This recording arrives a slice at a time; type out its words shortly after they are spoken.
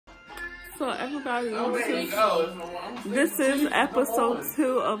So everybody, this is episode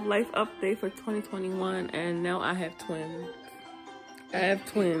 2 of Life Update for 2021, and now I have twins. I have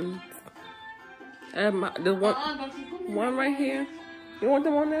the one right here. You want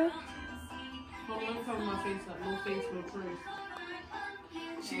them on there? Hold on, let me cover my face up. No face, no trace.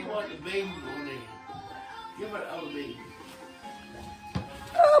 She want the baby on there. Give her the other baby.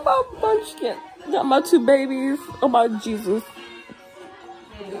 Oh, my munchkin. Got my 2 babies. Oh, my Jesus.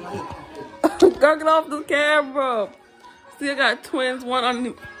 Girl, get off the camera. See, I got twins.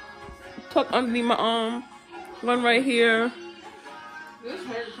 One tucked underneath my arm. One right here.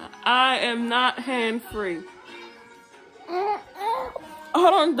 I am not hand-free. Hold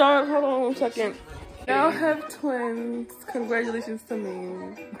on, dog. Hold on 1 second. Now I have twins. Congratulations to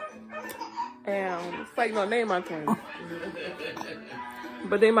me. And it's like, no, they ain't my twins.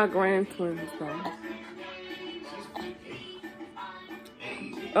 But they my grand twins, though.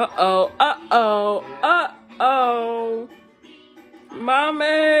 Uh-oh. Uh-oh. Uh-oh.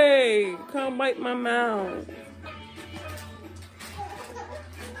 Mommy, come wipe my mouth.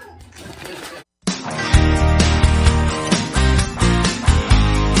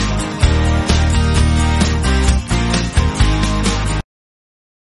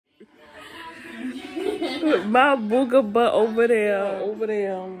 My booger butt over there.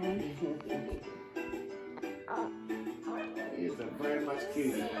 He's a very much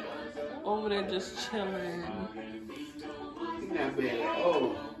cutie. Over there just chilling. He's not bad.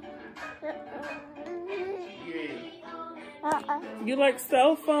 Oh. Yeah. You like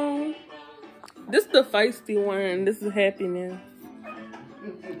cell phone? This is the feisty one. This is happiness.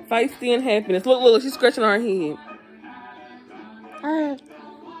 Feisty and happiness. Look, she's scratching her head.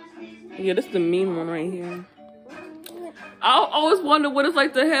 Yeah, this is the mean one right here. I always wonder what it's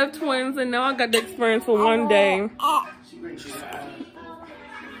like to have twins, and now I got the experience for one day.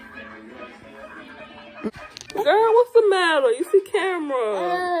 Girl, what's the matter? You see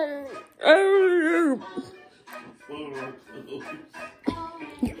camera.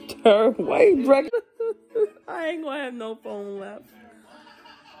 Why you dragging? I ain't gonna have no phone left.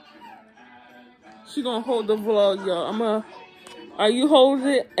 She gonna hold the vlog, y'all. You hold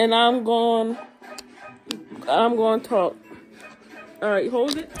it, and I'm going to talk. All right,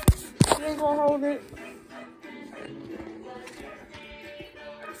 hold it. You ain't gonna hold it.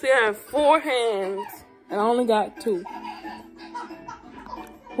 See, I have 4 hands, and I only got 2.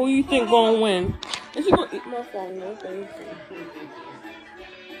 Who you think gonna win? And she gonna eat my phone, no thank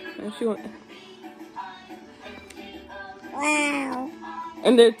you. And she gonna... Wow.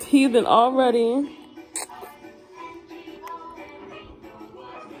 And they're teething already.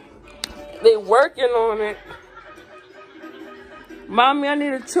 They working on it. Mommy, I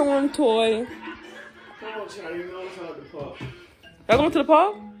need a chewing toy. Come on, Charlie. You know it's out the park. Y'all going to the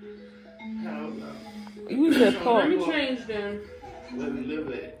park? No. You said park. Let me change them. Where we live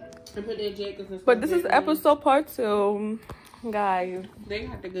at. And put their jackets and stuff. But this is episode part 2, guys. They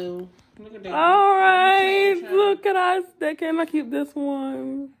got to go. Look at that. All right. Look at us. Can I keep this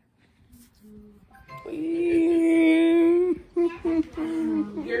one? Please.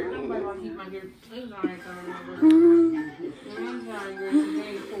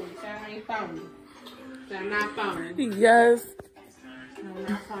 Yes.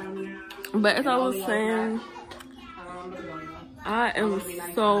 But as I was saying, I am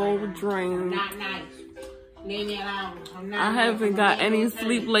so drained. I haven't got any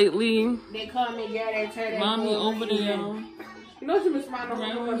sleep lately. Mommy over there. You know she was smiling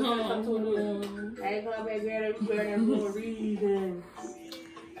around her. I ain't gonna be girl for a reason.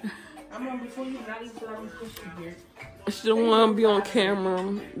 I'm on before you, not even let me push you here. She don't want to be on camera,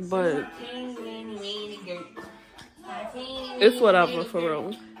 but it's whatever for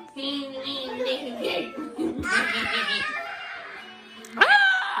real.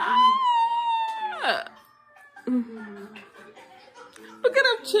 Look at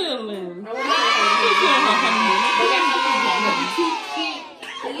him chilling.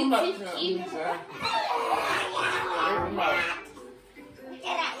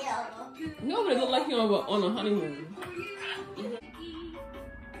 Nobody look like you on a honeymoon.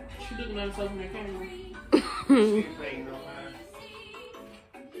 She looking at herself in the camera.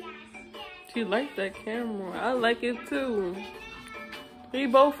 She likes that camera. I like it too. We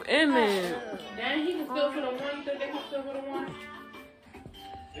both in it. Then he can still for the one, so they can still for the one.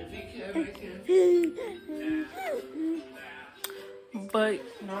 But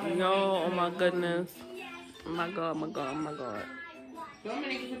yo, oh my goodness. Oh my god, my god, my god.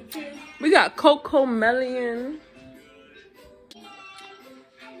 We got Coco Melon.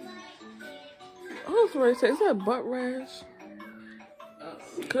 Oh, sorry, is that butt rash?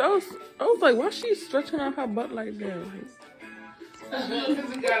 Cause I was like, why she stretching out her butt like that?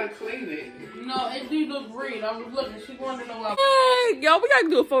 Because you gotta clean it. No, it do look red. I was looking. She wanted to know why. Hey, y'all, we gotta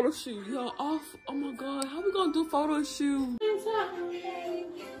do a photo shoot. Y'all off. Oh my god, how we gonna do a photo shoot? This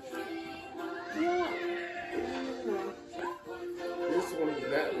one,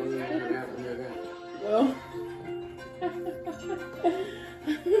 that one, that one, that. Well.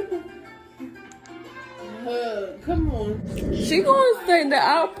 Come on. She gonna say that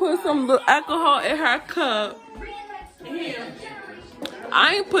I'll put some little alcohol in her cup. Here.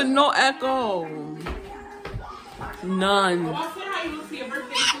 I ain't put no alcohol. None. Well, I said how you gonna see a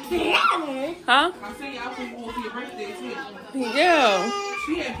birthday too. Huh? I said y'all can go see a birthday too. Yeah.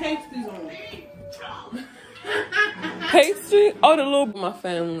 She had pastries on. Pastry? Oh, the little my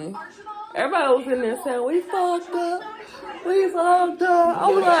family. Everybody was in there saying, we fucked up. We fucked up. I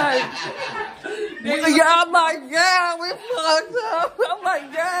was like, yeah, I'm like, yeah, we fucked up. I'm like,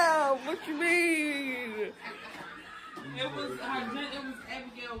 yeah, what you mean? It was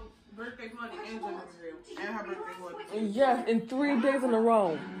Abigail's birthday party and Jennifer and her birthday party. Yes, in 3 days in a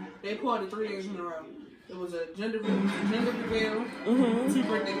row. They party 3 days in a row. It was a gender reveal, 2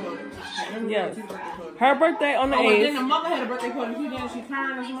 birthday parties. Yes. 2 birthday parties. Her birthday on the Oh, and 8th. then the mother had a birthday party too. Then she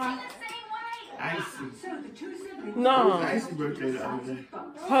turned or something. Icy. No, Icy birthday the other day.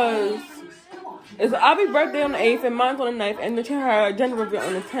 because it's Abby's birthday on the 8th and mine's on the 9th, and then her gender reveal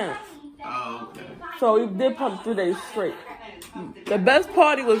on the 10th. Oh, okay. So we did party 3 days straight. The best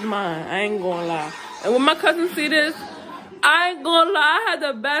party was mine. I ain't gonna lie. And when my cousins see this, I ain't gonna lie. I had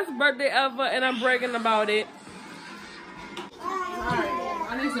the best birthday ever, and I'm bragging about it.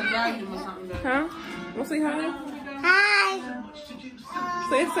 Alright, I need some volume or something. Though. Huh? Wanna say hi? Hi.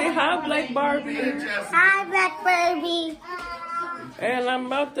 Say hi, Black Barbie. Hi, Black Barbie. And I'm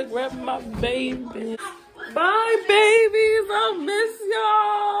about to grab my baby. Bye, babies. I miss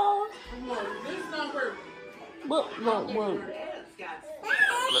y'all. This is not work. What?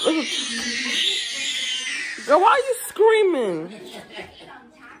 Girl, why are you screaming?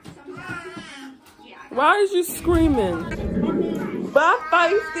 Why is you screaming? Bye,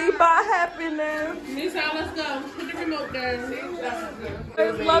 feisty. Bye, happiness. Lisa, let's go. Put the remote down.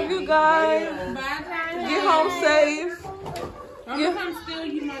 Guys, love you guys. Bye, Tanya. Get home safe. I'm gonna come steal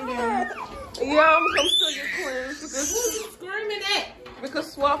you my dad. Yeah, I'm gonna come steal your twins Who's screaming at?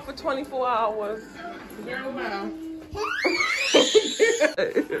 because swap for 24 hours. Girl, wow.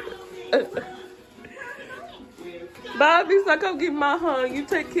 Bobby, so come get my hug. You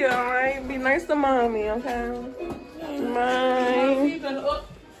take care, alright? Be nice to mommy, okay? Bye.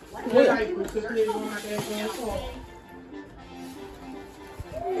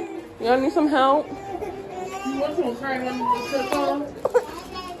 Y'all need some help? You want to cry when you sit on?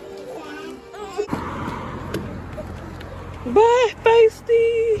 Bye,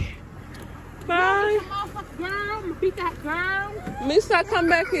 feisty. Bye. Girl, beat that girl. Misa, come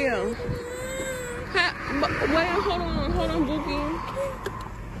back here. Wait, hold on, Bookie.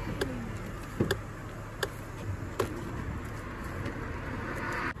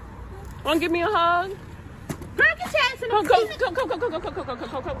 Wanna give me a hug? Girl, get your ass in the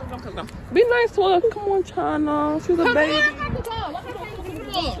Come. Be nice to her. Come on, China. She's a baby.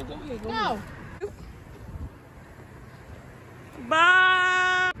 Go.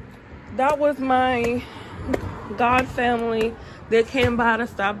 Bye. That was my God family. They came by to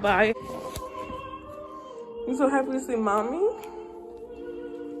stop by. You so happy to see mommy?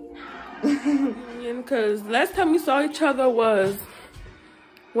 Because last time we saw each other was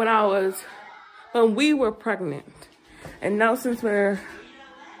when we were pregnant. And now since we're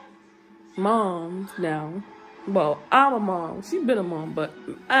moms now, well, I'm a mom. She's been a mom, but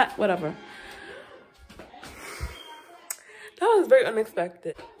whatever. That was very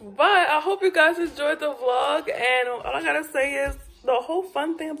unexpected. But I hope you guys enjoyed the vlog. And all I gotta say is the whole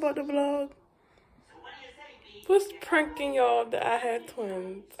fun thing about the vlog was pranking y'all that I had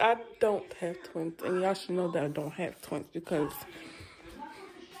twins. I don't have twins. And y'all should know that I don't have twins because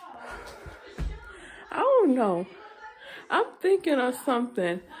I don't know. I'm thinking of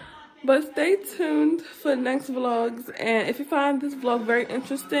something. But stay tuned for next vlogs. And if you find this vlog very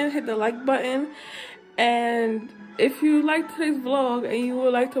interesting, hit the like button. And if you like today's vlog and you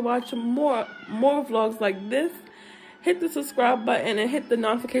would like to watch more vlogs like this, hit the subscribe button and hit the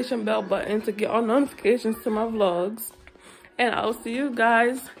notification bell button to get all notifications to my vlogs. And I'll see you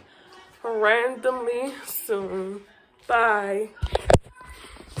guys randomly soon. Bye.